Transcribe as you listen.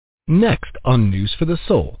Next on News for the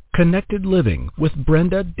Soul, Connected Living with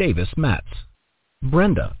Brenda Davis-Matz.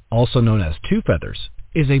 Brenda, also known as Two Feathers,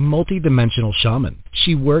 is a multidimensional shaman.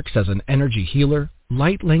 She works as an energy healer,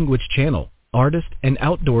 light language channel, artist, and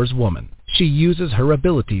outdoors woman. She uses her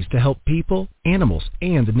abilities to help people, animals,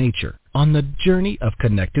 and nature on the journey of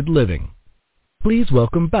connected living. Please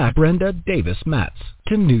welcome back Brenda Davis-Matz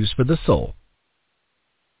to News for the Soul.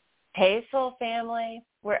 Hey, Soul family,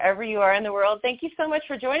 wherever you are in the world, thank you so much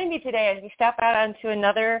for joining me today as we step out onto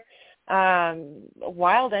another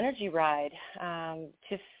wild energy ride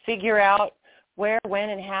to figure out where,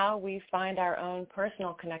 when, and how we find our own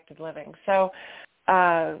personal connected living. So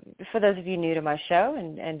for those of you new to my show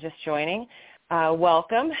and just joining,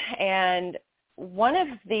 welcome. And one of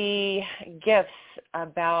the gifts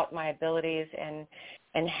about my abilities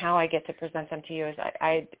and how I get to present them to you is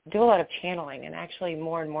I do a lot of channeling, and actually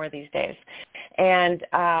more and more these days. And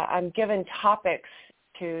I'm given topics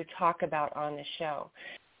to talk about on the show.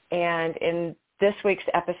 And in this week's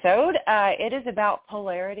episode, it is about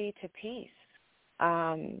polarity to peace.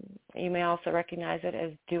 You may also recognize it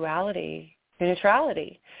as duality to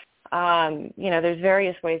neutrality. There's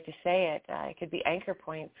various ways to say it. It could be anchor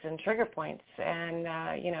points and trigger points, and,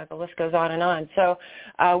 the list goes on and on. So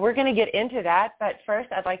we're going to get into that, but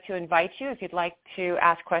first I'd like to invite you, if you'd like to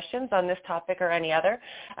ask questions on this topic or any other,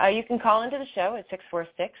 you can call into the show at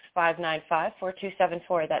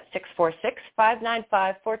 646-595-4274. That's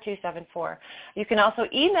 646-595-4274. You can also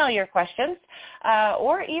email your questions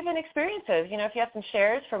or even experiences. If you have some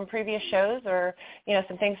shares from previous shows or,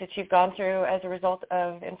 some things that you've gone through as a result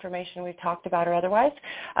of information we've talked about or otherwise,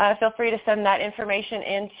 feel free to send that information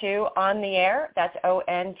into On the Air. That's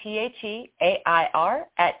ONTHEAIR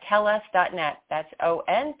at telus.net. That's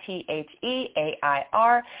ONTHEAIR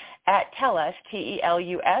at telus,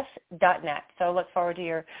 TELUS.net. So look forward to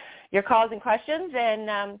your calls and questions.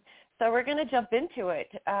 And so we're going to jump into it.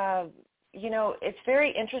 It's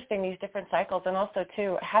very interesting, these different cycles, and also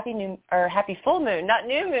too, happy full moon, not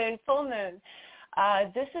new moon, full moon.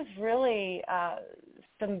 This is really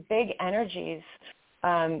some big energies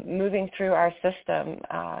moving through our system.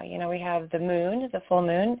 We have the moon, the full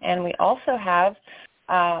moon, and we also have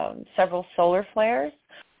several solar flares,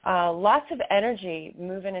 lots of energy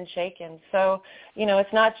moving and shaking. So,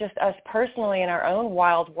 it's not just us personally in our own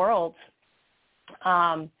wild worlds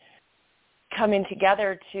coming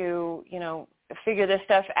together to, figure this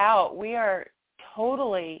stuff out. We are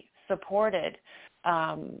totally supported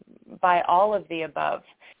by all of the above.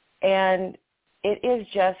 And it is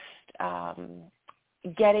just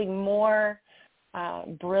getting more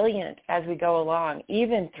brilliant as we go along,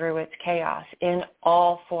 even through its chaos in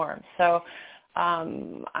all forms. So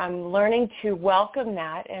I'm learning to welcome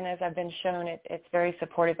that, and as I've been shown, it's very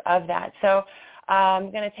supportive of that. So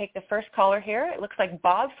I'm going to take the first caller here. It looks like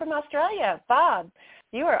Bob from Australia. Bob,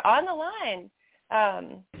 you are on the line.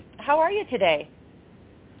 How are you today?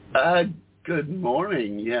 Good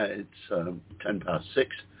morning. Yeah, it's 10 past 6.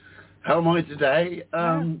 How am I today?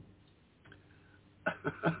 How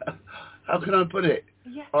can I put it?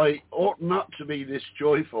 Yeah. I ought not to be this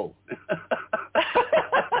joyful.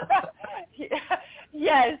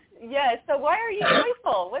 Yes. So why are you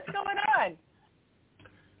joyful? What's going on?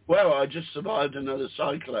 Well, I just survived another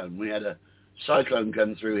cyclone. We had a cyclone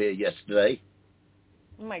come through here yesterday.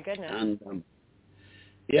 Oh, my goodness. And,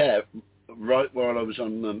 right while I was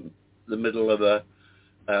on the middle of a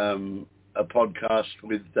podcast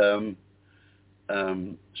with NASCA,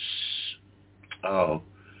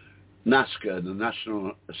 the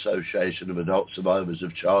National Association of Adult Survivors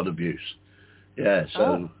of Child Abuse. Yeah,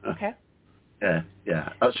 so okay. Yeah,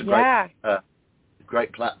 that's a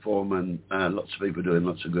great platform, and lots of people doing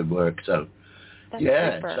lots of good work. So that's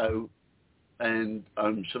super. So, and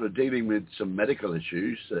I'm sort of dealing with some medical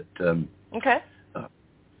issues that okay.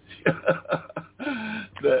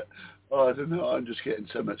 that I don't know. I'm just getting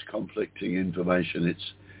so much conflicting information.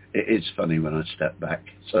 It is funny when I step back.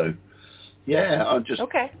 So, I'm just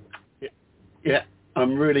okay. Yeah,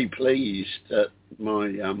 I'm really pleased at my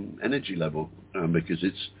energy level because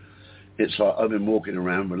it's like I've been walking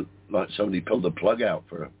around with, like somebody pulled the plug out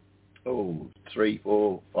for 3,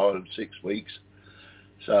 4, 5, 6 weeks.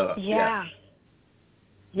 So yeah,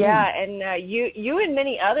 and you and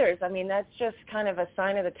many others. I mean, that's just kind of a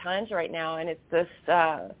sign of the times right now, and it's this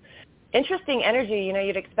interesting energy.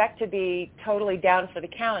 You'd expect to be totally down for the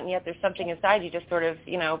count, and yet there's something inside you just sort of,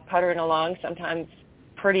 puttering along, sometimes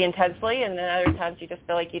pretty intensely, and then other times you just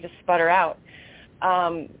feel like you just sputter out.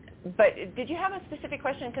 But did you have a specific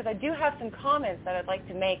question? Because I do have some comments that I'd like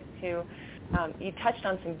to make to, you touched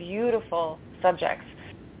on some beautiful subjects.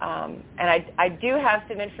 And I do have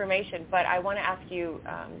some information, but I want to ask you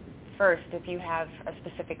first if you have a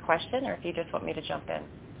specific question or if you just want me to jump in.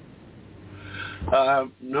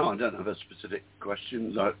 No, I don't have a specific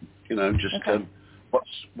question. Like, just okay.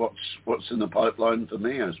 What's in the pipeline for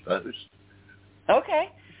me, I suppose. Okay.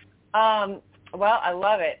 Well, I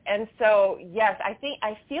love it. And so, yes,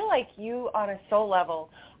 I feel like you on a soul level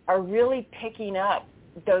are really picking up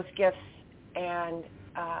those gifts and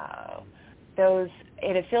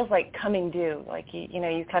and it feels like coming due, like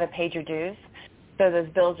you kind of paid your dues, so those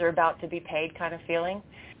bills are about to be paid kind of feeling,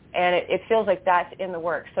 and it feels like that's in the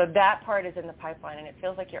works. So that part is in the pipeline, and it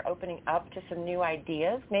feels like you're opening up to some new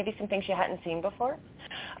ideas, maybe some things you hadn't seen before.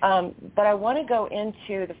 But I want to go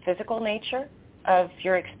into the physical nature of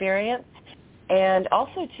your experience and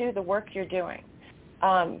also, too, the work you're doing,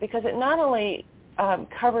 because it not only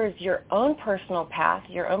covers your own personal path,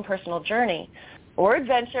 your own personal journey, or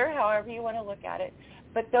adventure, however you want to look at it.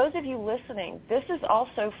 But those of you listening, this is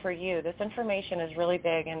also for you. This information is really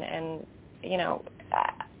big, and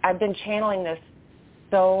I've been channeling this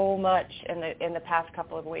so much in the past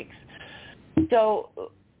couple of weeks. So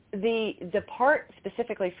the part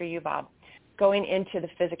specifically for you, Bob, going into the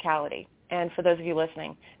physicality, and for those of you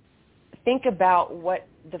listening, think about what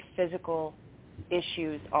the physical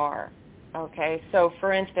issues are. Okay, so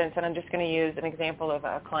for instance, and I'm just going to use an example of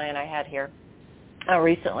a client I had here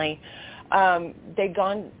recently. They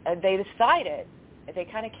decided, they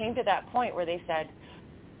kind of came to that point where they said,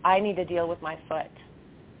 I need to deal with my foot.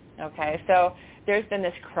 Okay, so there's been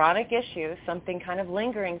this chronic issue, something kind of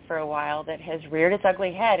lingering for a while that has reared its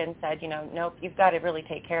ugly head and said, nope, you've got to really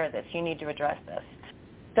take care of this. You need to address this.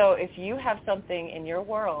 So if you have something in your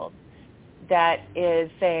world that is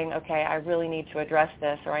saying, okay, I really need to address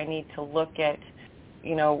this, or I need to look at,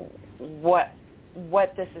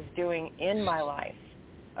 what this is doing in my life.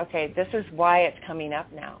 Okay, this is why it's coming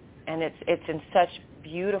up now, and it's in such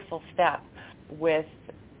beautiful step with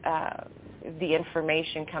the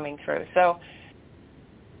information coming through. So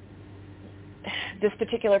this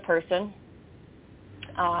particular person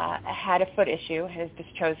had a foot issue and has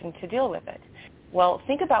just chosen to deal with it. Well,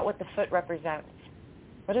 think about what the foot represents.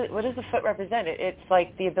 What does the foot represent? It's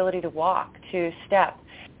like the ability to walk, to step,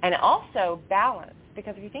 and also balance.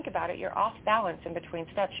 Because if you think about it, you're off balance in between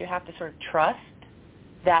steps. You have to sort of trust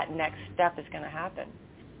that next step is going to happen.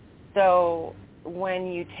 So when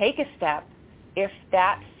you take a step, if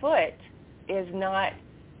that foot is not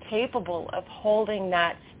capable of holding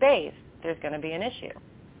that space, there's going to be an issue.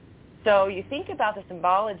 So you think about the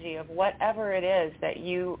symbology of whatever it is that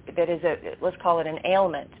is let's call it an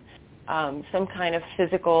ailment, some kind of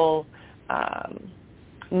physical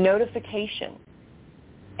notification.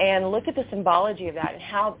 And look at the symbology of that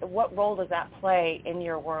and what role does that play in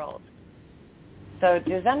your world. So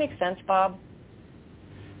does that make sense, Bob?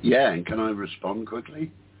 Yeah, and can I respond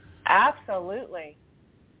quickly? Absolutely.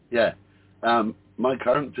 Yeah. My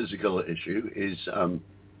current physical issue is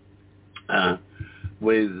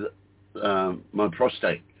with my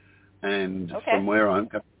prostate. And okay. from where I'm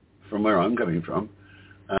coming from,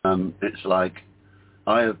 it's like,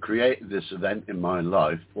 I have created this event in my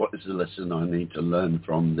life. What is the lesson I need to learn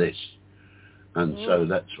from this? And so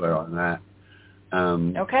that's where I'm at.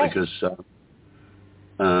 Okay. Because,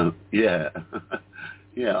 I'm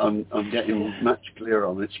getting much clearer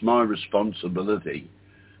on it's my responsibility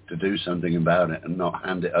to do something about it and not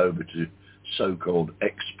hand it over to so-called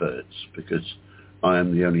experts, because I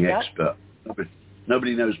am the only expert.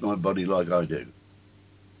 Nobody knows my body like I do.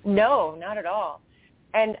 No, not at all.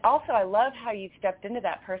 And also, I love how you stepped into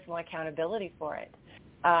that personal accountability for it.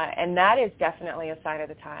 And that is definitely a sign of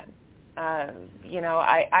the time.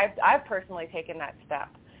 I've personally taken that step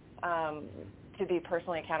to be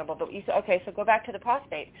personally accountable. But you said, okay, so go back to the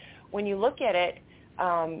prostate. When you look at it,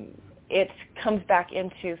 it comes back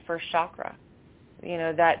into first chakra.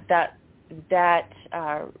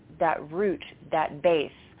 That root, that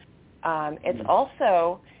base. It's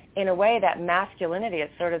also, in a way, that masculinity.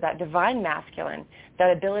 It's sort of that divine masculine,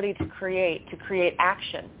 that ability to create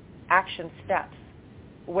action steps.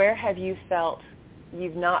 Where have you felt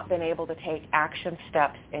you've not been able to take action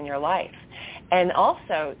steps in your life? And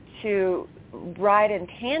also to ride in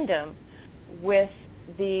tandem with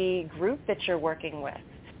the group that you're working with.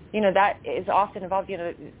 That is often involved,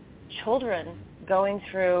 children going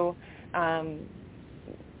through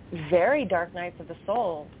very dark nights of the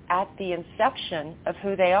soul at the inception of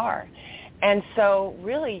who they are. And so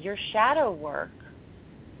really your shadow work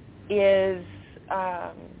is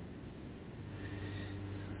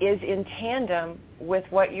in tandem with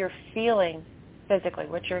what you're feeling physically,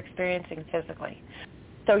 what you're experiencing physically.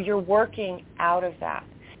 So you're working out of that.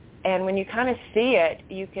 And when you kind of see it,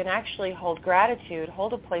 you can actually hold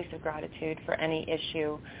a place of gratitude for any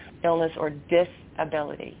issue, illness, or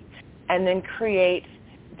disability, and then create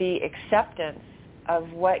the acceptance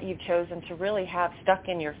of what you've chosen to really have stuck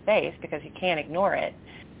in your face because you can't ignore it.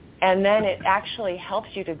 And then it actually helps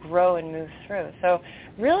you to grow and move through. So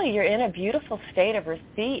really you're in a beautiful state of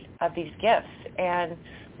receipt of these gifts. And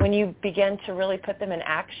when you begin to really put them in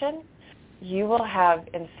action, you will have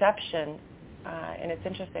inception. And it's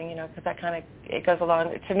interesting, because that kind of, it goes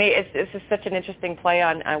along. To me, it's just such an interesting play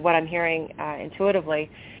on what I'm hearing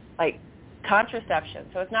intuitively, like contraception.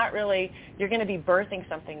 So it's not really, you're going to be birthing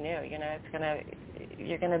something new.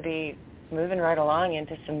 You're going to be moving right along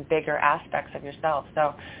into some bigger aspects of yourself.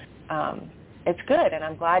 So it's good, and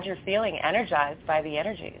I'm glad you're feeling energized by the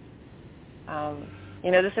energies.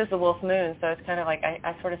 This is the wolf moon, so it's kind of like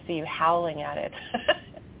I sort of see you howling at it.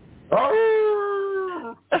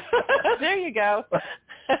 There you go.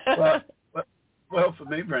 well, for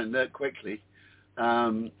me, Brenda, quickly,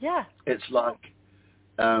 yeah, it's like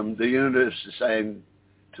the universe is saying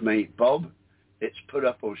to me, Bob, it's put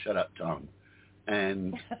up or shut up time.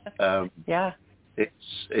 And yeah,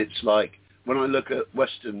 it's like when I look at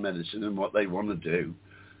Western medicine and what they want to do,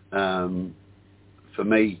 for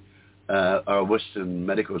me, our Western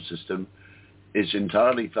medical system is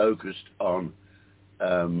entirely focused on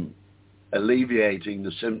alleviating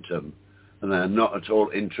the symptom, and they're not at all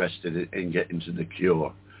interested in getting to the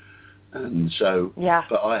cure. And so, yeah.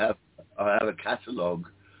 But I have a catalogue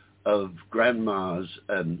of grandmas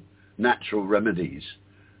and natural remedies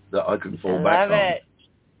that I can fall back on. I love it.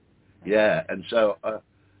 Yeah, and so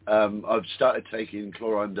I've started taking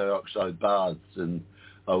chlorine dioxide baths, and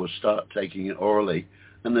I will start taking it orally.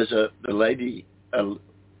 And there's a lady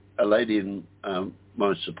in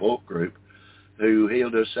my support group who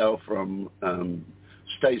healed herself from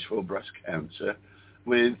stage 4 breast cancer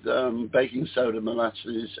with baking soda,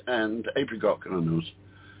 molasses, and apricot kernels.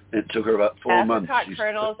 It took her about 4 months. Apricot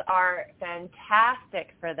kernels are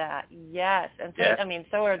fantastic for that. Yes, and so, yeah.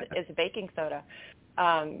 So is baking soda.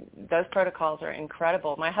 Those protocols are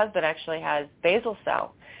incredible. My husband actually has basal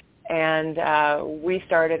cell, and we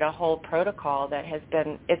started a whole protocol that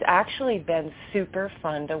it's actually been super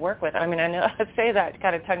fun to work with. I mean, I know I say that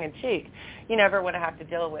kind of tongue in cheek. You never want to have to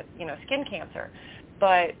deal with, skin cancer.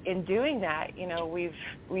 But in doing that,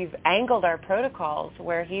 we've angled our protocols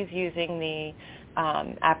where he's using the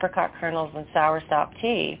apricot kernels and soursop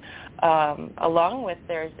tea, along with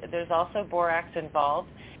there's also borax involved.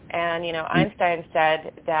 And, Einstein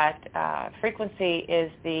said that frequency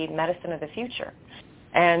is the medicine of the future.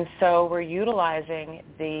 And so we're utilizing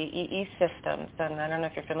the EE systems, and I don't know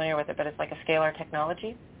if you're familiar with it, but it's like a scalar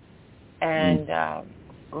technology, and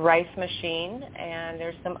rice machine, and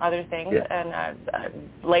there's some other things, and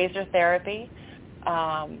laser therapy.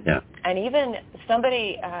 And even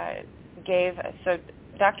somebody so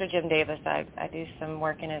Dr. Jim Davis, I do some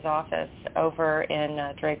work in his office over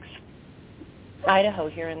in Drake's, Idaho,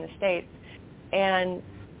 here in the States. And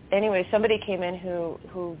anyway, somebody came in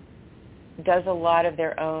who does a lot of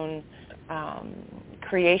their own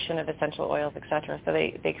creation of essential oils, etc. So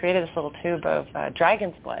they created this little tube of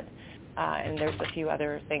dragon's blood, and there's a few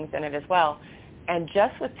other things in it as well. And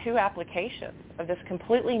just with 2 applications of this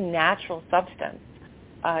completely natural substance,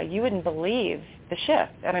 you wouldn't believe the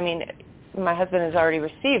shift. And I mean, my husband has already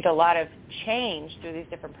received a lot of change through these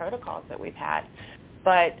different protocols that we've had,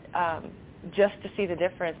 but just to see the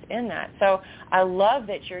difference in that. So I love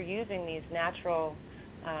that you're using these natural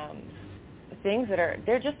things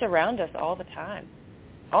they're just around us all the time.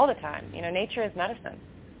 Nature is medicine.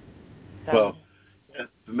 So. Well,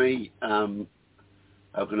 for me,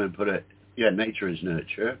 how can I put it? Yeah, nature is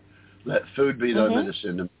nurture. Let food be thy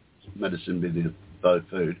medicine, and medicine be thy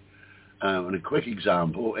food. And a quick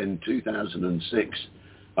example, in 2006,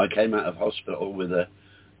 I came out of hospital with a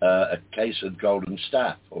case of golden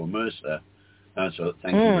staph or MRSA. So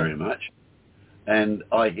thank you very much. And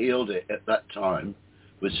I healed it at that time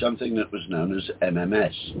with something that was known as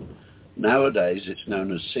MMS. Nowadays, it's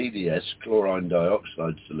known as CDS, chlorine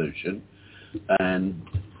dioxide solution. And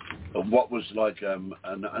what was like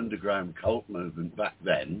an underground cult movement back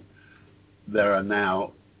then, there are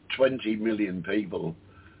now 20 million people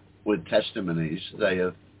with testimonies. They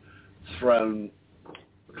have thrown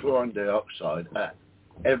chlorine dioxide at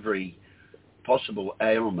every possible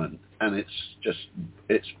ailment, and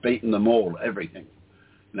it's beaten them all, everything.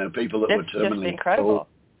 People that were terminally just incredible. ill.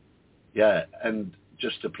 Yeah, and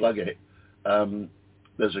just to plug it,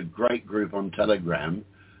 there's a great group on Telegram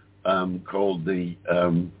called the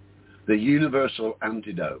the universal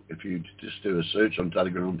antidote. If you just do a search on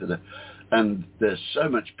Telegram today, and there's so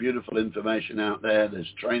much beautiful information out there.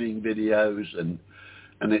 There's training videos, and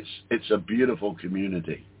it's a beautiful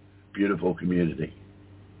community. Beautiful community.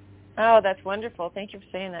 Oh, that's wonderful. Thank you for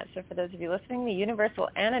saying that. So for those of you listening, the Universal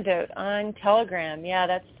Antidote on Telegram. Yeah,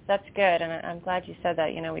 that's good. And I'm glad you said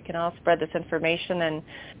that. You know, we can all spread this information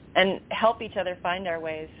and help each other find our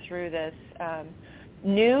ways through this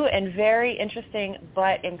new and very interesting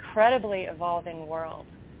but incredibly evolving world.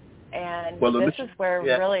 And this is where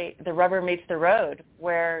really the rubber meets the road,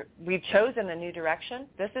 where we've chosen a new direction.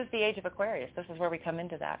 This is the age of Aquarius. This is where we come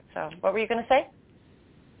into that. So what were you going to say?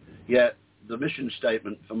 Yeah, the mission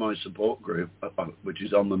statement for my support group, which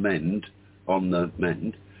is on the mend,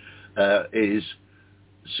 is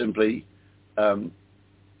simply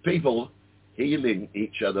people healing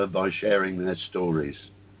each other by sharing their stories.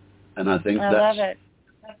 And I think love it.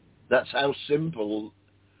 That's how simple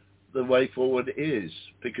the way forward is,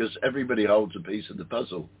 because everybody holds a piece of the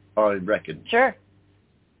puzzle, I reckon. Sure.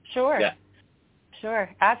 Yeah. Sure,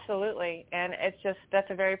 absolutely. And that's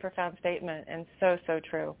a very profound statement and so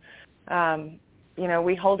true. You know,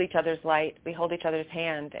 we hold each other's light, we hold each other's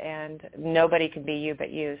hand, and nobody can be you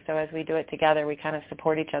but you. So as we do it together, we kind of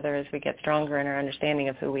support each other as we get stronger in our understanding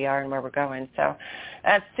of who we are and where we're going. So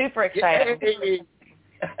that's super exciting. Yay.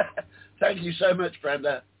 Thank you so much,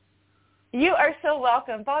 Brenda. You are so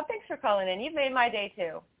welcome. Bob, thanks for calling in. You've made my day,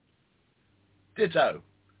 too. Ditto.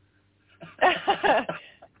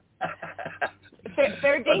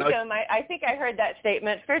 Fair dinkum. I think I heard that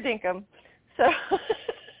statement. Fair dinkum. So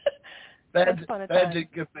fair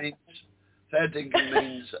dinkum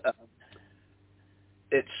means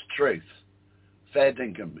it's truth. Fair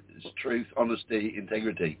dinkum is truth, honesty,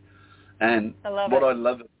 integrity. And what I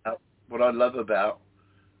love about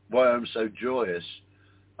why I'm so joyous,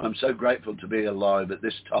 I'm so grateful to be alive at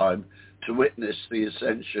this time to witness the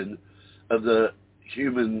ascension of the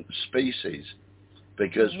human species,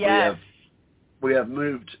 because we are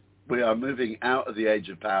moving out of the age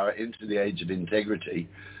of power into the age of integrity,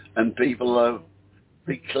 and people are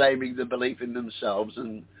reclaiming the belief in themselves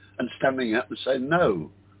and standing up and saying, no,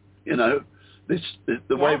 you know,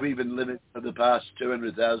 the way we've been living for the past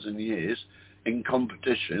 200,000 years in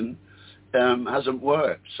competition hasn't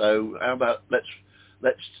worked. So how about let's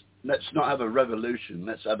not have a revolution.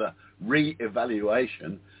 Let's have a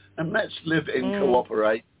re-evaluation, and let's live in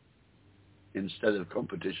cooperation instead of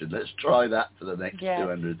competition. Let's try that for the next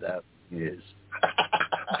 200,000 years.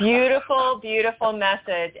 Beautiful, beautiful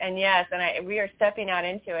message. And yes, and we are stepping out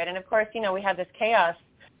into it. And of course, you know, we have this chaos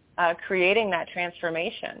creating that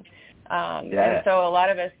transformation. And so a lot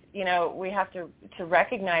of us, you know, we have to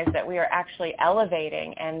recognize that we are actually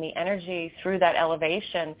elevating, and the energy through that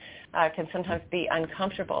elevation can sometimes be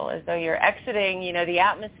uncomfortable, as though you're exiting, you know, the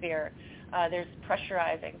atmosphere. There's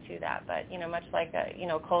pressurizing to that, but, you know, much like,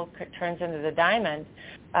 coal turns into the diamond,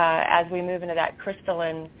 as we move into that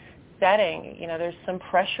crystalline setting, you know, there's some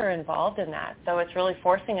pressure involved in that. So it's really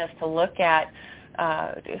forcing us to look at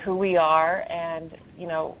who we are and, you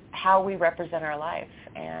know, how we represent our life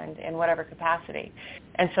and in whatever capacity.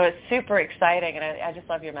 And so it's super exciting, and I just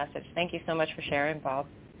love your message. Thank you so much for sharing, Bob.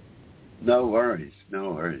 No worries.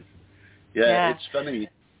 Yeah, it's funny.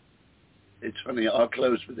 I'll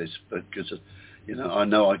close with this, because, you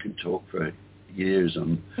know I can talk for years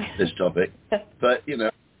on this topic. But, you know,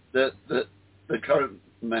 the current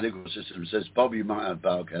medical system says, Bob, you might have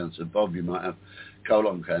bowel cancer. Bob, you might have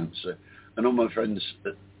colon cancer. And all my friends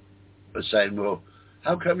are saying, well,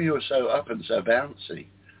 how come you're so up and so bouncy?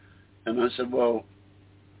 And I said, well,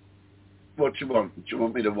 what do you want? Do you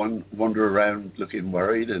want me to wander around looking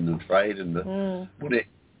worried and afraid? And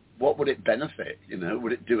what would it benefit? You know,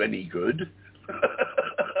 would it do any good?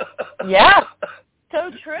 Yeah,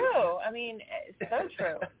 so true. I mean, so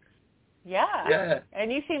true. Yeah.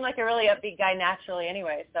 And you seem like a really upbeat guy naturally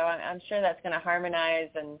anyway, so I'm sure that's going to harmonize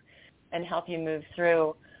and help you move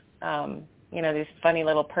through, you know, these funny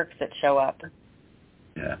little perks that show up.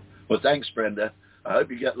 Yeah. Well, thanks, Brenda. I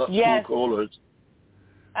hope you get lots more callers.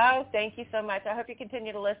 Oh, thank you so much. I hope you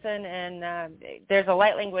continue to listen, and there's a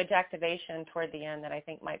light language activation toward the end that I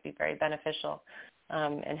think might be very beneficial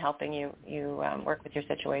in helping you work with your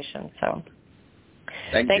situation. So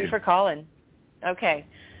thanks for calling. Okay.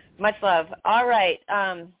 Much love. All right.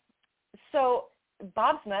 So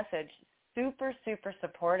Bob's message, super, super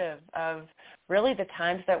supportive of really the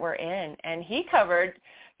times that we're in. And he covered,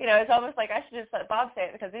 you know, it's almost like I should just let Bob say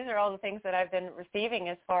it, because these are all the things that I've been receiving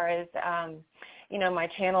as far as, you know, my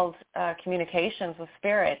channeled communications with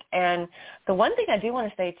Spirit. And the one thing I do want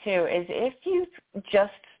to say, too, is if you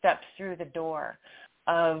just step through the door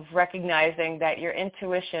of recognizing that your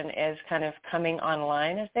intuition is kind of coming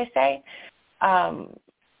online, as they say,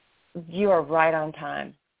 you are right on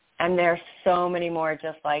time. And there's so many more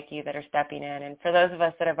just like you that are stepping in. And for those of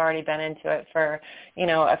us that have already been into it for,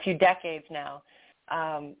 a few decades now,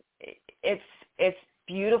 it's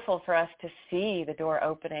beautiful for us to see the door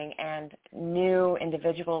opening and new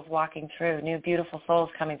individuals walking through, new beautiful souls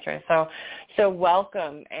coming through. So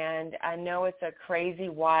welcome. And I know it's a crazy,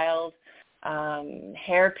 wild,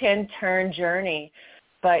 hairpin turn journey,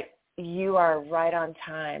 but you are right on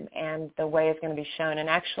time, and the way is going to be shown. And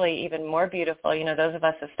actually even more beautiful, those of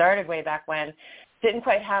us that started way back when didn't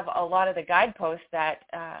quite have a lot of the guideposts that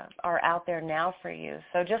are out there now for you.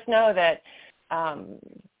 So just know that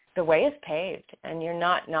the way is paved, and you're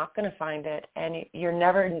not going to find it, and you're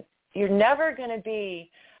never going to be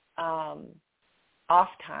off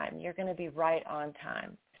time. You're going to be right on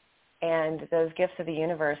time. And those gifts of the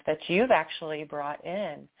universe that you've actually brought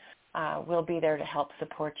in will be there to help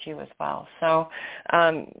support you as well. So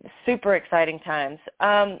super exciting times.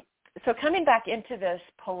 So coming back into this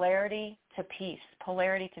polarity to peace.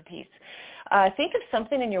 Think of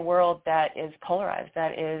something in your world that is polarized,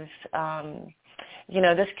 that is,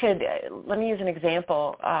 this could, let me use an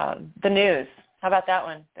example, the news. How about that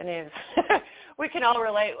one, the news? We can all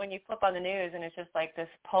relate when you flip on the news, and it's just like this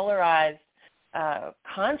polarized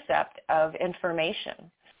concept of information.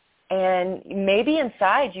 And maybe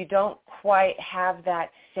inside you don't quite have that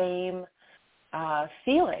same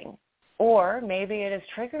feeling, or maybe it is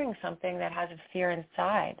triggering something that has a fear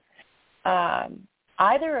inside,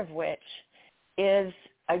 either of which is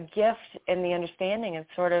a gift in the understanding and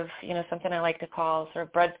sort of, something I like to call sort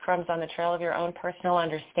of breadcrumbs on the trail of your own personal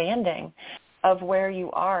understanding of where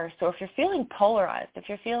you are. So if you're feeling polarized, if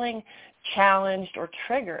you're feeling challenged or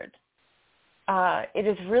triggered, it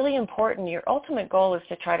is really important. Your ultimate goal is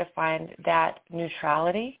to try to find that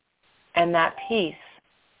neutrality and that peace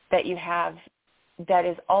that you have that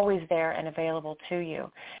is always there and available to you.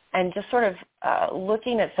 And just sort of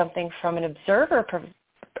looking at something from an observer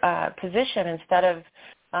position instead of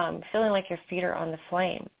feeling like your feet are on the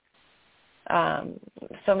flame. So I'm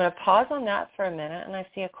going to pause on that for a minute, and I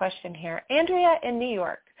see a question here. Andrea in New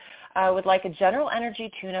York would like a general energy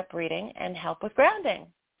tune-up reading and help with grounding.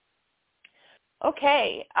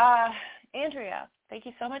 Okay, Andrea, thank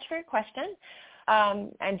you so much for your question.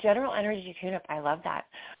 And general energy tune-up, I love that.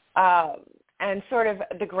 And sort of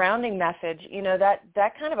the grounding message,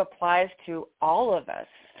 that kind of applies to all of us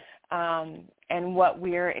and what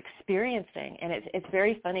we're experiencing. And it's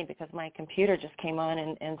very funny because my computer just came on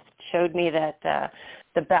and showed me that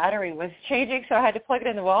the battery was changing, so I had to plug it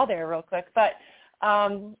in the wall there real quick. But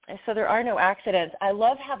so there are no accidents. I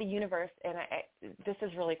love how the universe, and this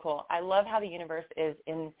is really cool, I love how the universe is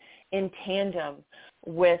in tandem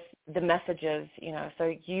with the messages,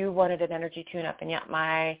 so you wanted an energy tune-up, and yet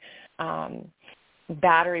my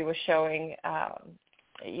battery was showing,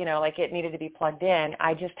 like it needed to be plugged in.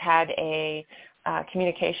 I just had a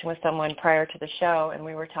communication with someone prior to the show, and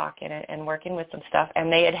we were talking and working with some stuff,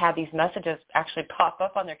 and they had these messages actually pop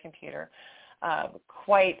up on their computer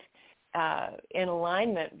quite in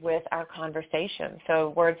alignment with our conversation. So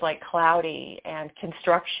words like cloudy and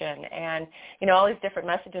construction and, all these different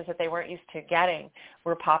messages that they weren't used to getting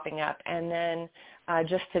were popping up. And then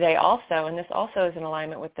just today also, and this also is in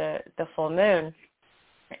alignment with the full moon,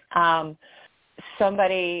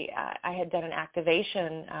 somebody, I had done an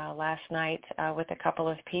activation last night with a couple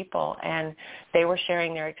of people, and they were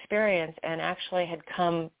sharing their experience and actually had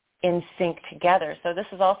come in sync together. So this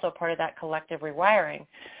is also part of that collective rewiring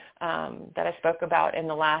that I spoke about in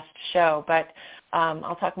the last show, but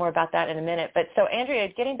I'll talk more about that in a minute. But so, Andrea,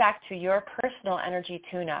 getting back to your personal energy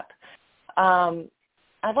tune-up,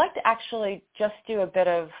 I'd like to actually just do a bit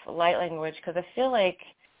of light language because I feel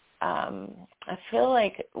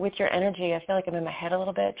like with your energy, I feel like I'm in my head a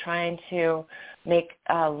little bit trying to make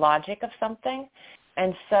logic of something.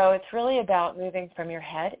 And so it's really about moving from your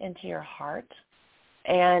head into your heart.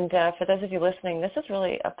 And for those of you listening, this is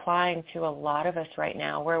really applying to a lot of us right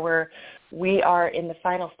now, where we are in the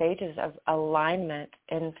final stages of alignment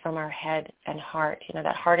from our head and heart.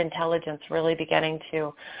 That heart intelligence really beginning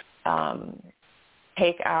to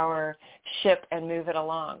take our ship and move it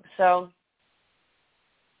along. So,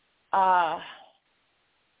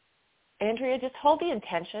 Andrea, just hold the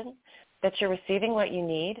intention that you're receiving what you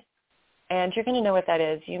need. And you're going to know what that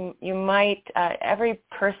is. You might, every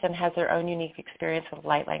person has their own unique experience with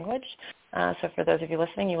light language. So for those of you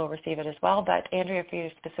listening, you will receive it as well. But Andrea, for you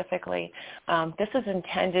specifically, this is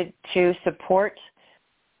intended to support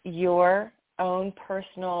your own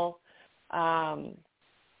personal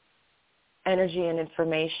energy and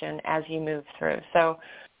information as you move through. So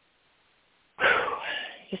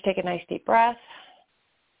just take a nice deep breath.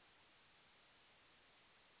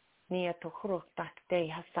 Nia tuhuru takte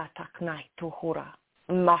hasatak nai tuhura.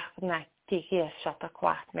 Mahna kiki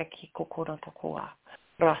shatakwat meki kukuro tokua.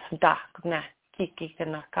 Rasdak na kiki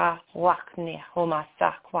kanaka wakne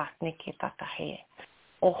homasa kwat nikitatahe.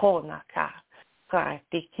 Oho naka ka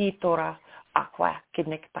tikitora akwa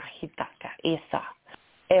kinekta hitaka isa.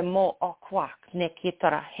 Emo akwak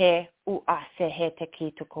nekitara he uasehe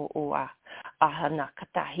tekituko ua.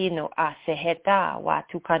 Ahanakatahino aseheta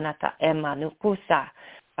watukanata emanukusa.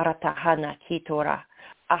 Ratahana kitora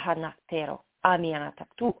ahanaktero amianata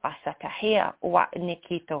tu asatahea wa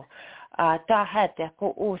nikito tahate ko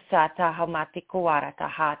usa tahamati kuara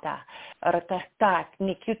tahata ratastat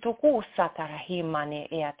nikito kusa tarahimane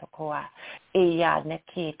eatokoa eya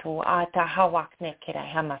nikito atahawak nekira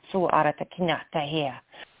hamasu aratakinata hea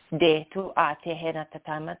de tu atehena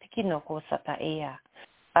tatama tikinoko sata ea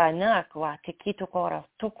anakwa tikito kora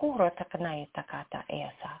tukuro takanai takata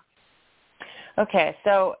esa. Okay,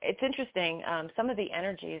 so it's interesting. Some of the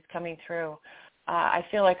energies coming through, I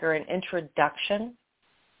feel like are an introduction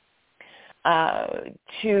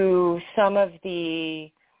to some of the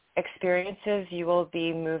experiences you will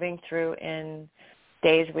be moving through in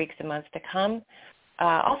days, weeks, and months to come.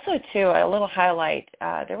 Also, too, a little highlight,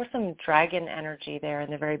 there was some dragon energy there in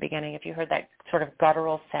the very beginning. If you heard that sort of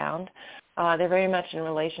guttural sound, they're very much in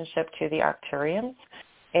relationship to the Arcturians.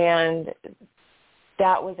 And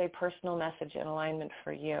that was a personal message in alignment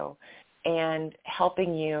for you and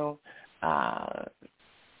helping you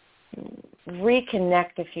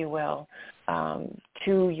reconnect, if you will,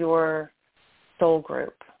 to your soul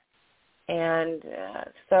group. And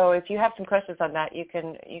so if you have some questions on that, you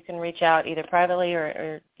can reach out either privately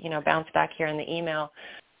or bounce back here in the email.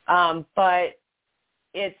 But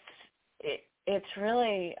it's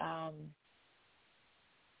really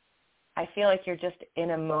I feel like you're just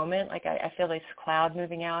in a moment. Like I feel this cloud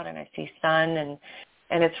moving out, and I see sun,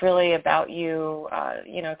 and it's really about you,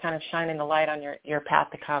 kind of shining the light on your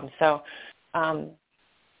path to come. So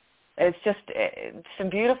it's just some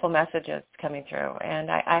beautiful messages coming through,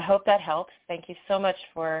 and I hope that helps. Thank you so much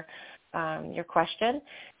for your question,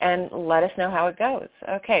 and let us know how it goes.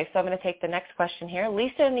 Okay, so I'm going to take the next question here.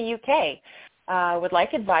 Lisa in the UK would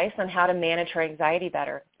like advice on how to manage her anxiety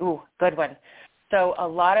better. Ooh, good one. So a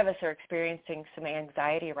lot of us are experiencing some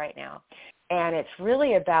anxiety right now, and it's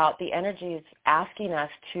really about the energies asking us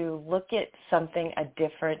to look at something a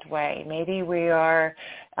different way. Maybe we are,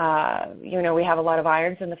 we have a lot of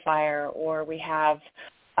irons in the fire, or we have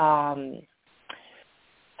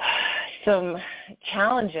some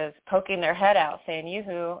challenges poking their head out saying,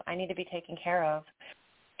 yoo-hoo, I need to be taken care of.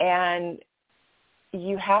 And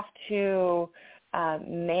you have to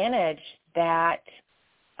manage that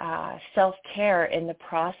self-care in the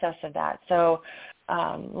process of that. So,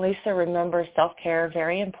 Lisa, remember self-care,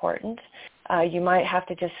 very important. You might have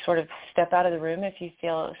to just sort of step out of the room if you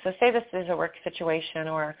feel, so say this is a work situation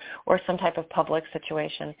or some type of public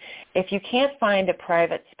situation. If you can't find a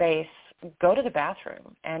private space, go to the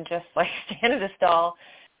bathroom and just like stand at a stall,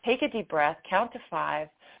 take a deep breath, count to 5,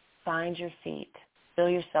 find your feet, feel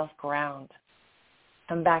yourself ground,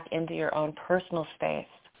 come back into your own personal space.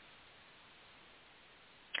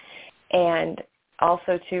 And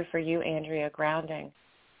also, too, for you, Andrea, grounding,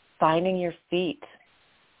 finding your feet,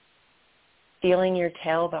 feeling your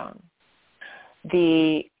tailbone,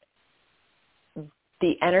 the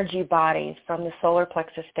energy bodies from the solar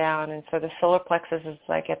plexus down. And so the solar plexus is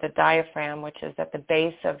like at the diaphragm, which is at the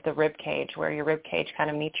base of the rib cage, where your rib cage kind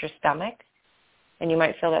of meets your stomach. And you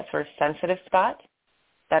might feel that sort of sensitive spot.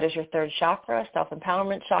 That is your third chakra,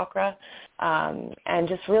 self-empowerment chakra. And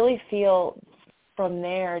just really feel from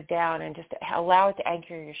there down and just allow it to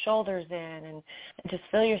anchor your shoulders in and just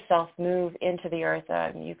feel yourself move into the earth.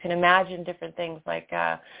 You can imagine different things like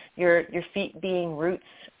your feet being roots,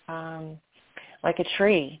 like a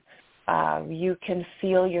tree. You can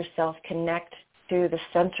feel yourself connect to the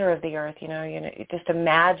center of the earth. Just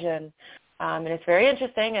imagine, and it's very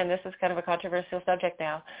interesting, and this is kind of a controversial subject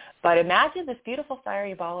now, but imagine this beautiful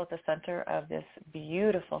fiery ball at the center of this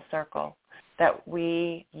beautiful circle that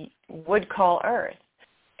we would call Earth.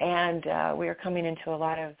 And we are coming into a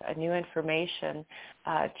lot of new information,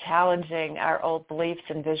 challenging our old beliefs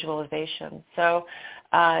and visualizations. So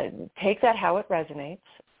take that how it resonates,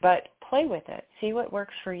 but play with it. See what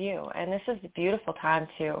works for you. And this is a beautiful time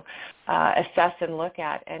to assess and look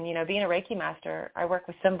at. And, being a Reiki master, I work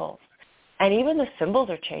with symbols. And even the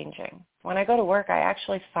symbols are changing. When I go to work, I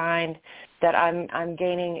actually find that I'm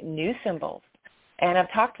gaining new symbols. And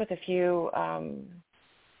I've talked with a few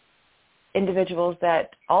individuals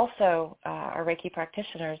that also are Reiki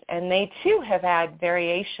practitioners, and they too have had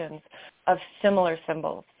variations of similar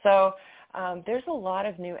symbols. So there's a lot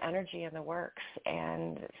of new energy in the works,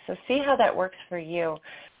 and so see how that works for you,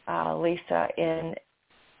 Lisa, in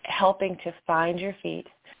helping to find your feet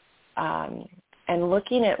and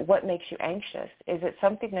looking at what makes you anxious. Is it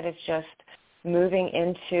something that is just moving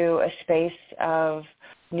into a space of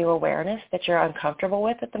new awareness that you're uncomfortable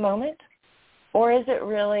with at the moment? Or is it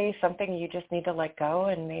really something you just need to let go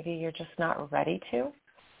and maybe you're just not ready to?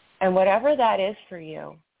 And whatever that is for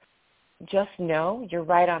you, just know you're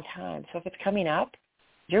right on time. So if it's coming up,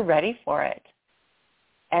 you're ready for it.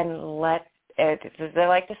 And let it, as they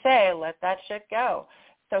like to say, let that shit go.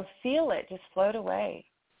 So feel it just float away.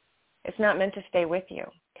 It's not meant to stay with you,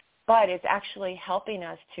 but it's actually helping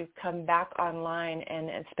us to come back online,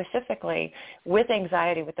 and specifically with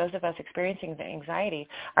anxiety, with those of us experiencing the anxiety,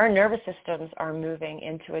 our nervous systems are moving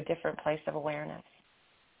into a different place of awareness.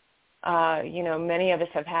 Many of us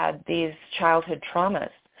have had these childhood traumas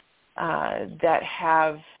that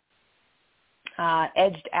have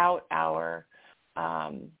edged out our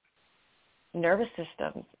nervous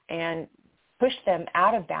systems and pushed them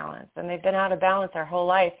out of balance, and they've been out of balance our whole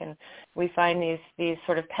life, and we find these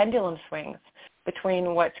sort of pendulum swings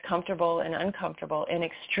between what's comfortable and uncomfortable in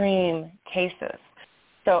extreme cases.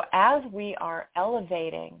 So as we are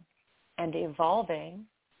elevating and evolving,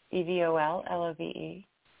 EVOL, LOVE,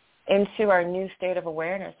 into our new state of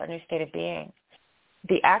awareness, our new state of being,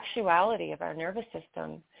 the actuality of our nervous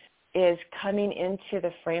system is coming into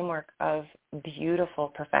the framework of beautiful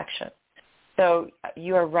perfection. So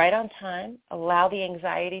you are right on time. Allow the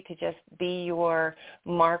anxiety to just be your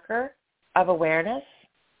marker of awareness,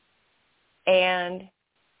 and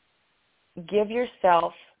give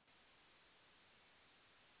yourself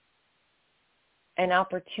an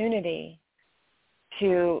opportunity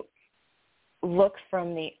to look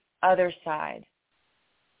from the other side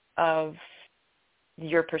of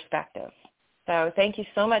your perspective. So thank you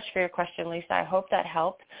so much for your question, Lisa. I hope that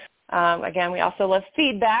helped. Again, we also love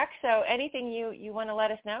feedback, so anything you want to let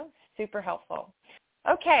us know, super helpful.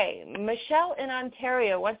 Okay, Michelle in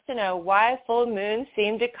Ontario wants to know why full moons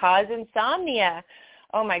seem to cause insomnia.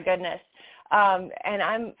 Oh, my goodness. And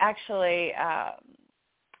I'm actually,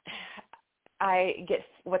 I get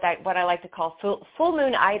what I like to call full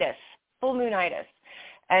moonitis,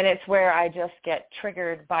 and it's where I just get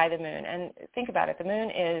triggered by the moon. And think about it, the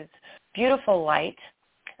moon is beautiful light.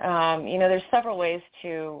 There's several ways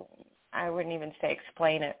to, I wouldn't even say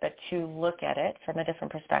explain it, but to look at it from a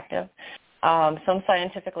different perspective. Some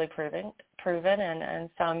scientifically proven, and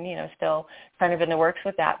some, still kind of in the works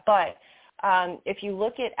with that. But if you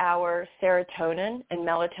look at our serotonin and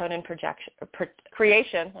melatonin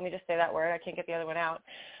creation, let me just say that word, I can't get the other one out,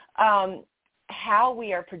 how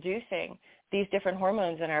we are producing these different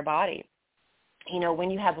hormones in our body. When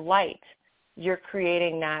you have light, you're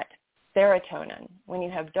creating that serotonin. When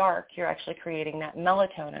you have dark, you're actually creating that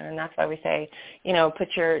melatonin, and that's why we say, put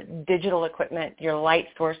your digital equipment, your light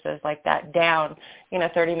sources like that down,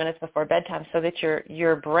 30 minutes before bedtime, so that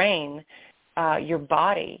your brain, your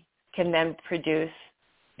body can then produce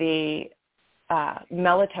the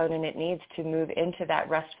melatonin it needs to move into that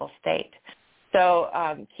restful state. So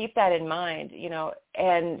keep that in mind,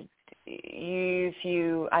 and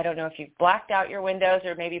I don't know if you've blacked out your windows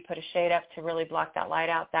or maybe put a shade up to really block that light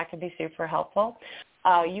out, that can be super helpful.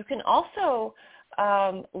 You can also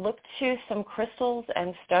look to some crystals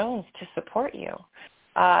and stones to support you.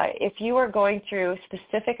 If you are going through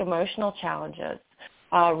specific emotional challenges,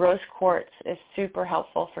 rose quartz is super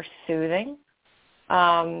helpful for soothing.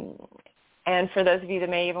 And for those of you that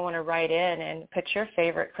may even want to write in and put your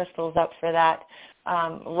favorite crystals up for that,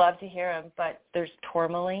 love to hear them. But there's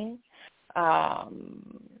tourmaline,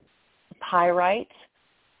 pyrite.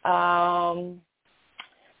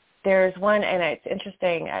 There's one, and it's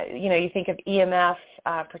interesting, you think of EMF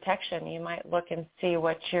protection. You might look and see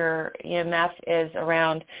what your EMF is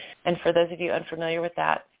around. And for those of you unfamiliar with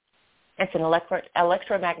that, it's an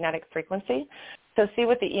electromagnetic frequency. So see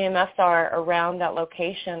what the EMFs are around that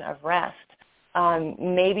location of rest.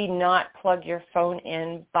 Maybe not plug your phone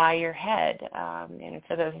in by your head. And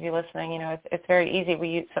for those of you listening, it's very easy.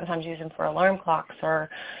 We sometimes use them for alarm clocks, or,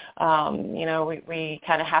 we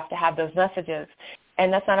kind of have to have those messages.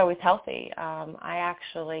 And that's not always healthy. I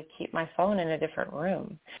actually keep my phone in a different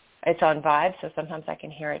room. It's on vibe, so sometimes I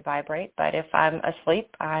can hear it vibrate. But if I'm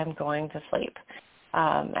asleep, I'm going to sleep.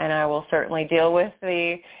 And I will certainly deal with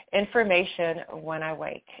the information when I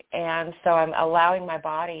wake. And so I'm allowing my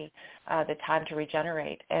body the time to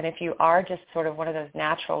regenerate. And if you are just sort of one of those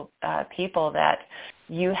natural people that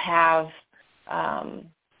you have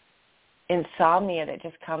insomnia that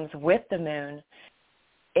just comes with the moon,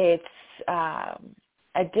 it's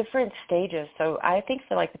at different stages. So I think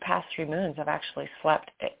for like the past 3 moons, I've actually slept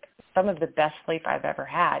some of the best sleep I've ever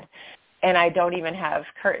had. And I don't even have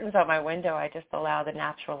curtains on my window. I just allow the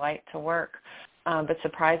natural light to work. But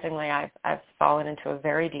surprisingly, I've fallen into a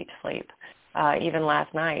very deep sleep, even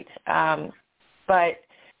last night. But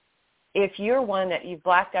if you're one that you've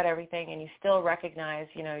blacked out everything and you still recognize,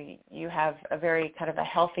 you have a very kind of a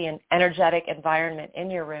healthy and energetic environment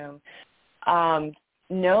in your room,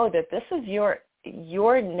 know that this is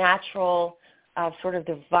your natural sort of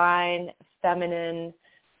divine, feminine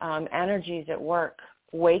energies at work,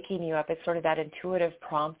 waking you up. It's sort of that intuitive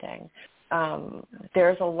prompting.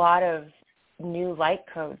 There's a lot of new light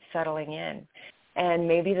codes settling in, and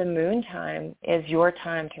maybe the moon time is your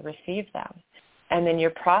time to receive them, and then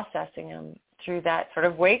you're processing them through that sort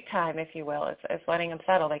of wake time, if you will. It's letting them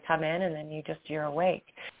settle. They come in, and then you're awake.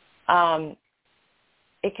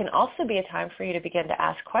 It can also be a time for you to begin to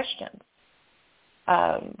ask questions.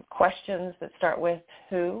 Questions that start with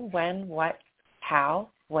who, when, what, how,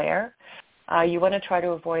 where. You want to try to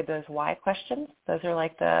avoid those why questions. Those are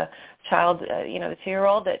like the child, the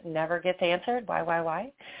 2-year-old that never gets answered.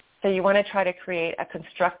 Why? So you want to try to create a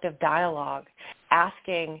constructive dialogue,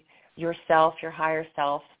 asking yourself, your higher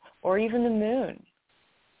self, or even the moon,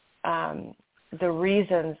 the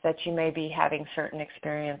reasons that you may be having certain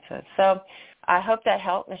experiences. So I hope that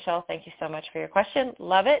helped. Michelle, thank you so much for your question.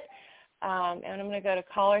 Love it. And I'm going to go to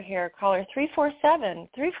caller here. Caller 347.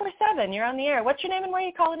 347, you're on the air. What's your name and where are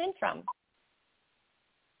you calling in from?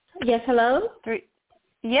 Yes, hello?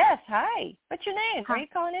 Yes, hi. What's your name? Where are you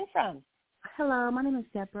calling in from? Hello, my name is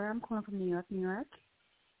Deborah. I'm calling from New York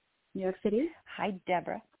City. Hi,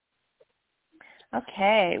 Deborah.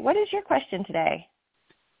 Okay, what is your question today?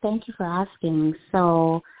 Thank you for asking.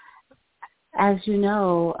 So, as you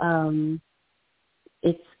know,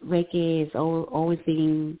 Reiki is always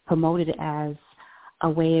being promoted as a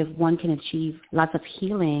way of one can achieve lots of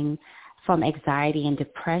healing from anxiety and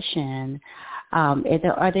depression. Are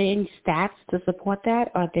there any stats to support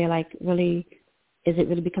that? Is it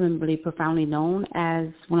really becoming really profoundly known as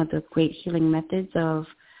one of the great healing methods of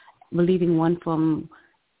relieving one from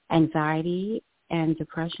anxiety and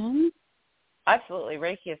depression? Absolutely.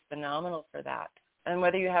 Reiki is phenomenal for that. And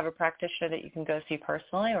whether you have a practitioner that you can go see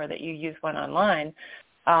personally or that you use one online,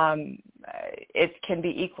 it can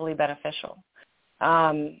be equally beneficial.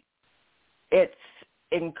 I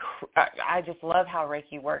just love how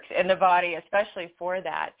Reiki works in the body, especially for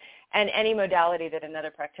that. And any modality that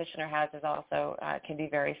another practitioner has is also can be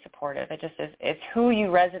very supportive. It's who you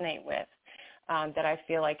resonate with that I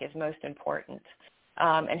feel like is most important,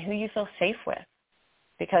 and who you feel safe with.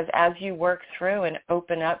 Because as you work through and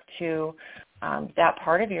open up to that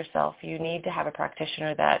part of yourself, you need to have a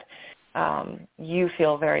practitioner that you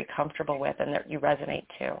feel very comfortable with and that you resonate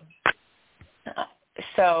to.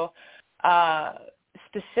 So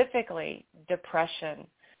specifically depression,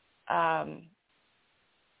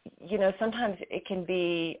 sometimes it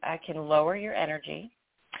can lower your energy.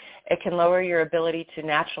 It can lower your ability to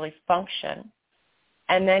naturally function.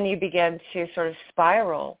 And then you begin to sort of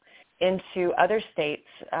spiral into other states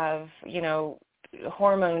of,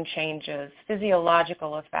 hormone changes,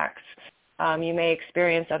 physiological effects. You may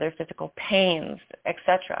experience other physical pains,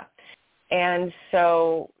 etc. And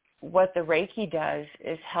so what the Reiki does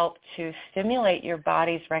is help to stimulate your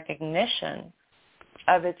body's recognition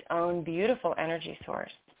of its own beautiful energy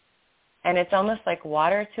source. And it's almost like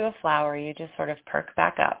water to a flower. You just sort of perk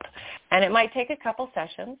back up. And it might take a couple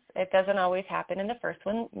sessions. It doesn't always happen in the first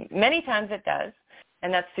one. Many times it does,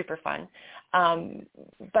 and that's super fun.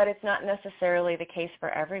 But it's not necessarily the case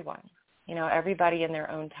for everyone. Everybody in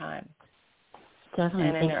their own time. Definitely.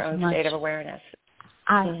 And in their own state of awareness.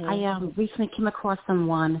 I recently came across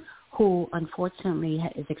someone who unfortunately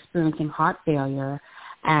is experiencing heart failure,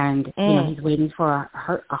 and he's waiting for a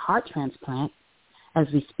heart transplant as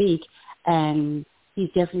we speak, and he's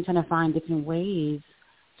definitely trying to find different ways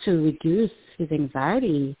to reduce his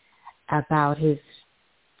anxiety about his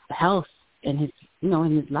health and his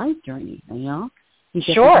in his life journey. He's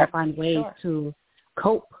definitely trying to find ways to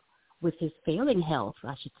cope with his failing health,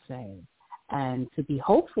 I should say, and to be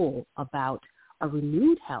hopeful about a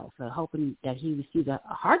renewed health, hoping that he receives a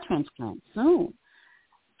heart transplant soon.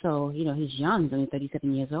 So, he's young, he's only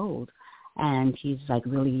 37 years old, and he's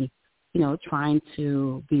really, trying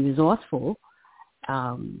to be resourceful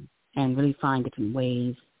and really find different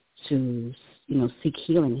ways to, seek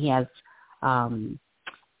healing. He has,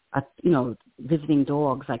 visiting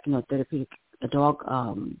dogs, therapeutic, a dog,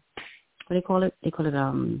 what do they call it? They call it,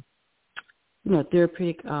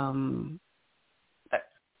 therapeutic,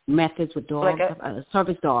 methods with dogs, like a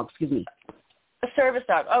service dog, excuse me. A service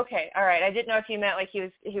dog. Okay, all right. I didn't know if you meant like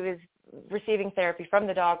he was receiving therapy from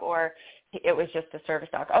the dog, or it was just a service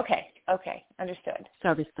dog. Okay, understood.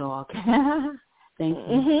 Service dog. Thank you.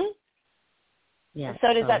 Mm-hmm. Yeah.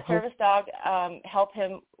 So does that service dog help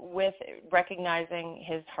him with recognizing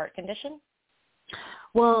his heart condition?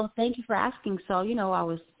 Well, thank you for asking. So, I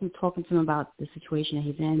was talking to him about the situation that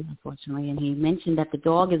he's in, unfortunately, and he mentioned that the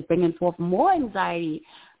dog is bringing forth more anxiety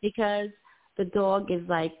because the dog is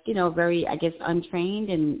like, very, I guess, untrained,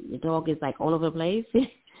 and the dog is like all over the place.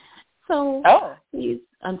 So he's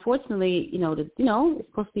unfortunately, it's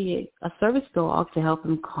supposed to be a service dog to help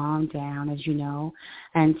him calm down, as you know,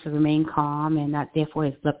 and to remain calm, and not therefore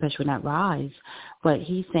his blood pressure will not rise. But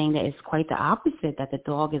he's saying that it's quite the opposite, that the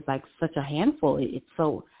dog is like such a handful. It's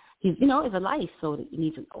so he's it's a life, so it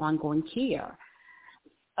needs an ongoing care.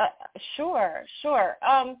 Sure.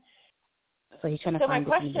 So he's trying to So find.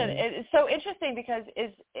 my question is so interesting because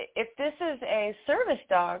if this is a service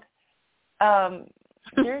dog,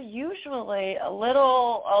 they're usually a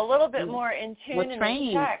little bit more in tune and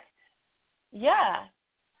in check. Yeah.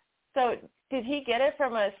 So did he get it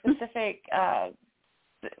from a specific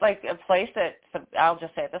like a place that, I'll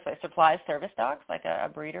just say it this way, supplies service dogs, like a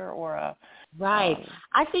breeder or a right?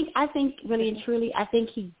 I think really and truly, I think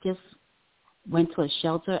he just went to a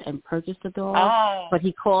shelter and purchased a dog, but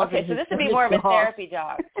he calls it. Okay, so this would be more of a therapy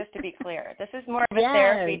dog, just to be clear. This is more of a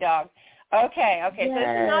therapy dog. Okay. Yes. So this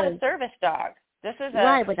is not a service dog. This is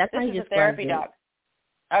but that's this how is a therapy dog.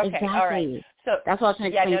 Okay, exactly. All right. So that's what I was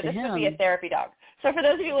trying to explain to him. This would be a therapy dog. So for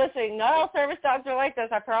those of you listening, not all service dogs are like this,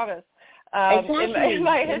 I promise. Exactly. In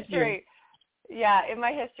my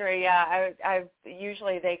history, I've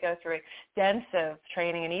usually they go through extensive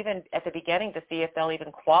training, and even at the beginning to see if they'll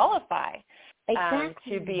even qualify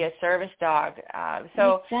to be a service dog. A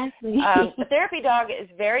therapy dog is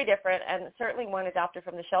very different, and certainly one adopted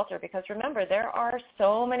from the shelter, because remember, there are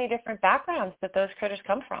so many different backgrounds that those critters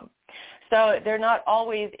come from. So they're not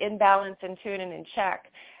always in balance, in tune, and in check.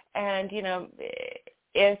 And,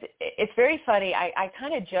 it's very funny. I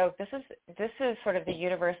kind of joke. This is sort of the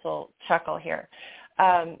universal chuckle here.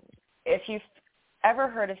 If you've ever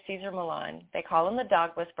heard of Cesar Millan, they call him the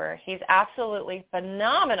dog whisperer. He's absolutely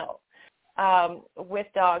phenomenal with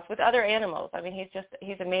dogs, with other animals. I mean,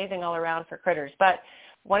 he's amazing all around for critters. But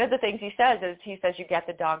one of the things he says is you get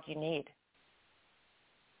the dog you need.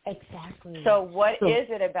 Exactly. So what is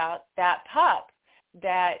it about that pup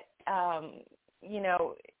that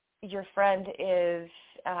your friend is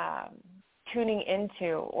tuning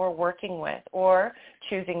into or working with or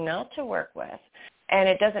choosing not to work with? And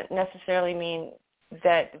it doesn't necessarily mean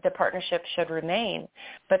that the partnership should remain,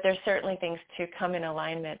 but there's certainly things to come in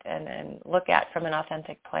alignment and look at from an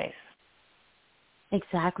authentic place.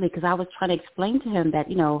 Exactly, because I was trying to explain to him that,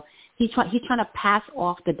 he's trying to pass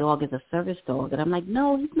off the dog as a service dog. And I'm like,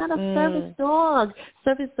 no, he's not a service dog.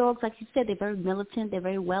 Service dogs, like you said, they're very militant, they're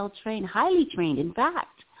very well-trained, highly trained, in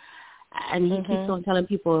fact. And he keeps on telling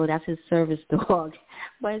people that's his service dog.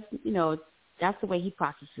 But, that's the way he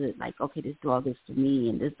processes it. Like, okay, this dog is for me,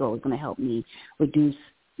 and this dog is going to help me reduce,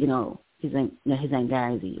 his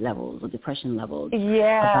anxiety levels or depression levels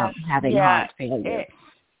about having heart failure.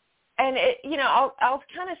 I'll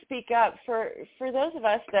kind of speak up for those of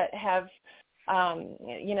us that have,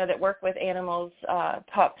 that work with animals,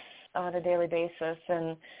 pups on a daily basis,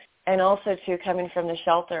 and also too coming from the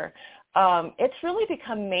shelter. It's really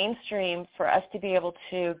become mainstream for us to be able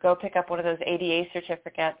to go pick up one of those ADA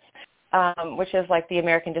certificates, which is like the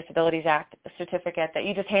American Disabilities Act certificate that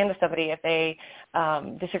you just hand to somebody if they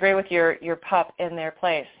disagree with your pup in their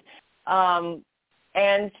place. And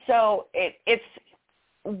so I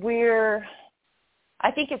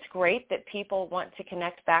think it's great that people want to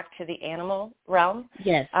connect back to the animal realm.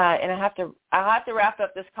 Yes. And I'll have to wrap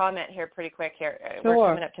up this comment here pretty quick here. Sure. We're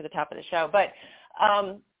coming up to the top of the show. But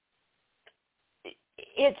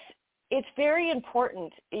it's very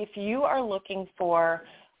important if you are looking for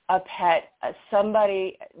a pet,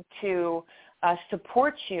 somebody to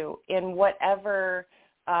support you in whatever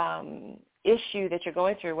issue that you're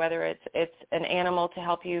going through, whether it's an animal to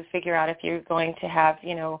help you figure out if you're going to have,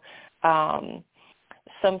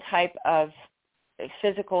 some type of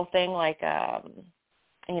physical thing like, a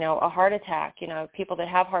heart attack. People that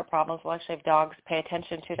have heart problems will actually have dogs pay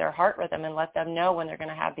attention to their heart rhythm and let them know when they're going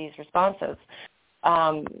to have these responses.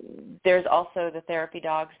 There's also the therapy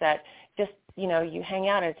dogs that just, you hang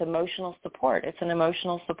out. It's emotional support. It's an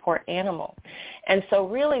emotional support animal. And so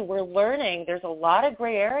really we're learning there's a lot of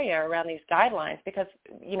gray area around these guidelines because,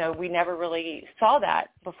 we never really saw that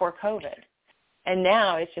before COVID. And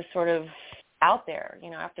now it's just sort of out there,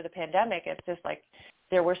 after the pandemic. It's just like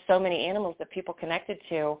there were so many animals that people connected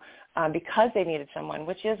to because they needed someone,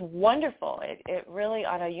 which is wonderful. It really,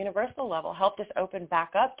 on a universal level, helped us open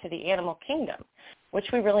back up to the animal kingdom, which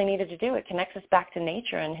we really needed to do. It connects us back to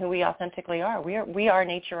nature and who we authentically are. We are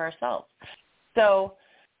nature ourselves. So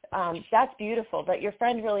that's beautiful, but your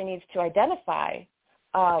friend really needs to identify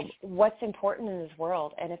what's important in his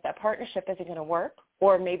world, and if that partnership isn't going to work,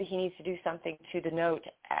 or maybe he needs to do something to denote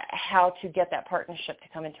how to get that partnership to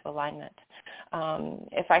come into alignment.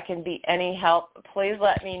 If I can be any help, please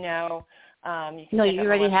let me know. You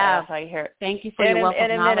already have. Thank you for your wealth of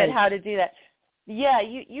knowledge. In a minute, how to do that. Yeah,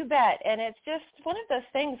 you bet. And it's just one of those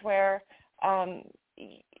things where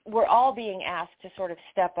we're all being asked to sort of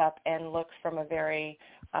step up and look from a very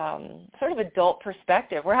sort of adult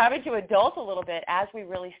perspective. We're having to adult a little bit as we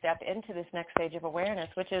really step into this next stage of awareness,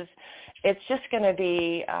 which is, it's just going to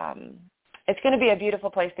be, it's going to be a beautiful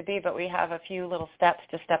place to be, but we have a few little steps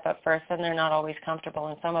to step up first, and they're not always comfortable,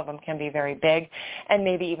 and some of them can be very big and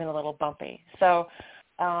maybe even a little bumpy. So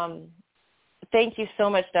thank you so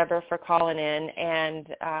much, Deborah, for calling in,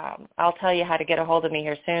 and I'll tell you how to get a hold of me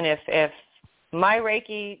here soon if my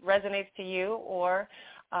Reiki resonates to you, or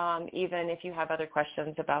even if you have other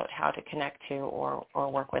questions about how to connect to or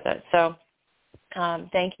work with it. So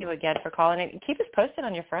thank you again for calling in. Keep us posted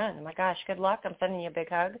on your friend. Oh, my gosh, good luck. I'm sending you a big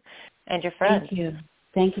hug. And your friend. Thank you.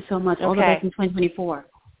 Thank you so much. Okay. All the best in 2024.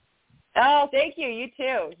 Oh, thank you. You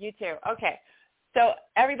too. You too. Okay. So,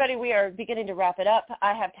 everybody, we are beginning to wrap it up.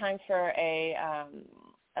 I have time for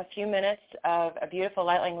a few minutes of a beautiful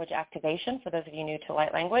light language activation for those of you new to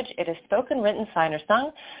light language. It is spoken, written, signed, or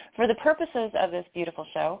sung. For the purposes of this beautiful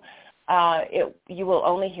show, you will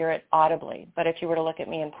only hear it audibly. But if you were to look at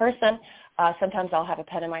me in person, sometimes I'll have a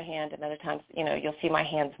pen in my hand, and other times, you'll see my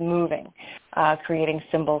hands moving, creating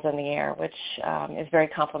symbols in the air, which is very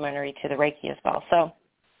complementary to the Reiki as well. So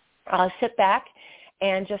sit back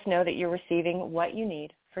and just know that you're receiving what you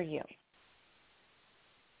need for you.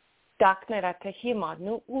 Daknera kahima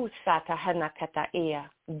nu usata hanakata ea,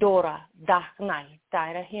 dora daknai,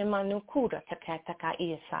 daira hima nu kura takataka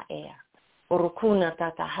isa ea. Urukuna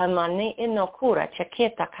tata hamani inokura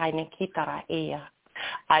chaketa kaine kitara ea.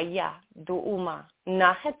 Aya duuma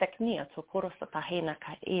na hetaknia tukura satahina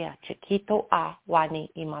ka ea chikito a wani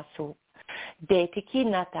imasu. De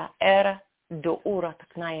tikinata era duura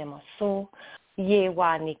taknaya masu, ye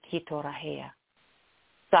wani kitorahea.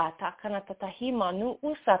 Sata kana tatahima nu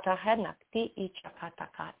usata hanak ti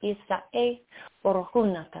ichakataka isa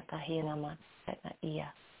uruhuna tatahina man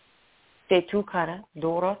ia. Te tukara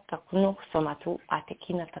dora takunu somatu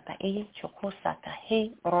atekina tatai chokosata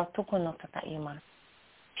he rotukono tataiman.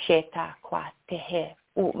 Sheta kwa tehe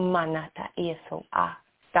umanata eso a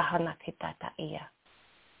tahanakitata ia.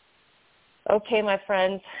 Okay, my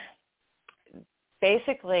friends.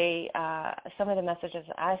 Basically, some of the messages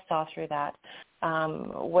I saw through that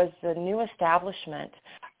was the new establishment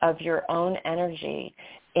of your own energy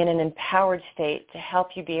in an empowered state to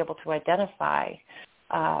help you be able to identify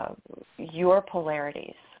your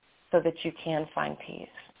polarities so that you can find peace.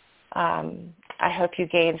 I hope you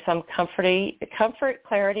gained some comfort,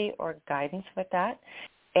 clarity, or guidance with that.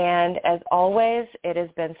 And as always, it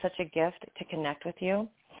has been such a gift to connect with you.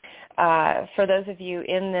 For those of you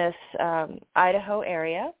in this Idaho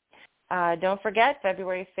area, don't forget,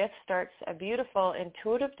 February 5th starts a beautiful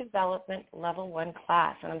Intuitive Development Level 1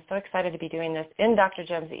 class, and I'm so excited to be doing this in Dr.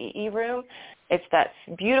 Jem's EE room. It's that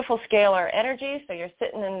beautiful scalar energy, so you're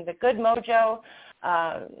sitting in the good mojo,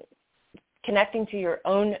 connecting to your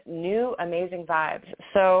own new amazing vibes.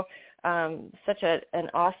 So such an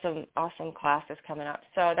awesome class is coming up.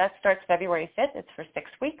 So that starts February 5th. It's for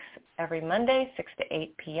 6 weeks, every Monday, 6 to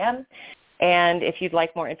 8 p.m. And if you'd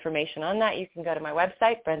like more information on that, you can go to my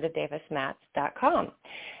website, BrendaDavisMatz.com.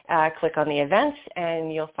 Click on the events,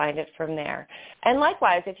 and you'll find it from there. And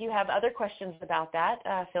likewise, if you have other questions about that,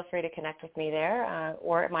 feel free to connect with me there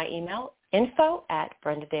or at my email,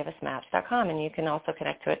 info@BrendaDavisMatz.com, and you can also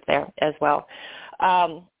connect to it there as well.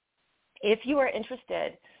 If you are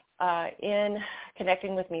interested in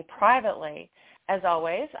connecting with me privately, as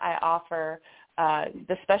always, I offer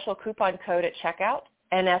the special coupon code at checkout,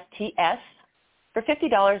 NSTS, for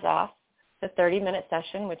 $50 off the 30-minute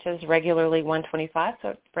session, which is regularly $125, so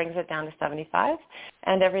it brings it down to $75,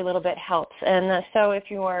 and every little bit helps. And so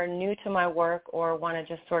if you are new to my work or want to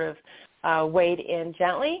just sort of wade in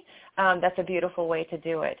gently, that's a beautiful way to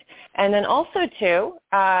do it. And then also, too,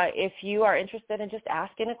 if you are interested in just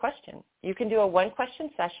asking a question, you can do a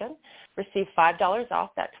one-question session, receive $5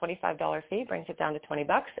 off that $25 fee, brings it down to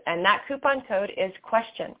 $20, and that coupon code is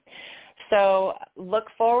question. So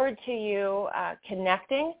look forward to you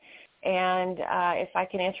connecting, and if I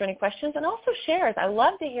can answer any questions, and also shares. I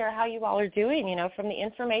love to hear how you all are doing, from the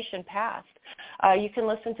information past. You can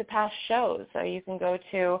listen to past shows. So you can go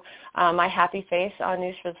to my happy face on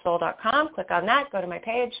newsforthesoul.com, click on that, go to my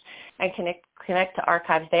page, and connect to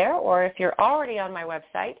archives there. Or if you're already on my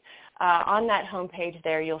website, on that homepage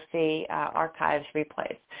there, you'll see archives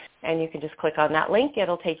replays. And you can just click on that link.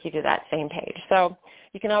 It'll take you to that same page. So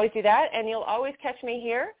you can always do that, and you'll always catch me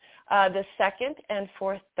here the second and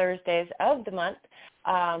fourth Thursdays of the month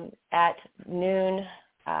at noon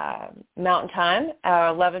Mountain Time,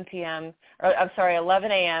 11 a.m.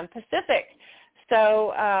 Pacific.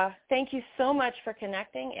 So thank you so much for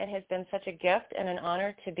connecting. It has been such a gift and an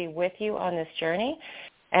honor to be with you on this journey,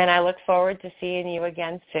 and I look forward to seeing you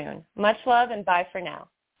again soon. Much love, and bye for now.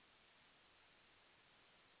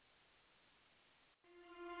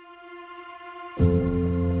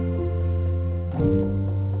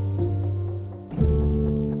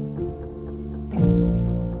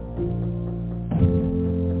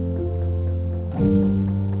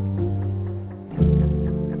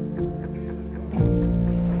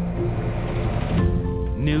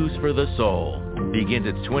 News for the Soul begins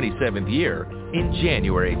its 27th year in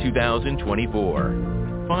January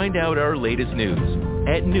 2024. Find out our latest news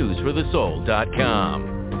at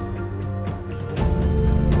newsforthesoul.com.